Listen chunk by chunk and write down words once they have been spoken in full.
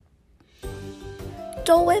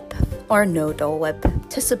Dole Whip or no Dole Whip,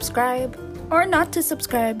 to subscribe or not to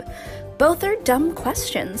subscribe. Both are dumb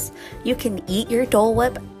questions. You can eat your Dole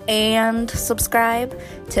Whip and subscribe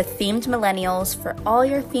to Themed Millennials for all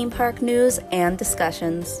your theme park news and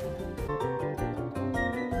discussions.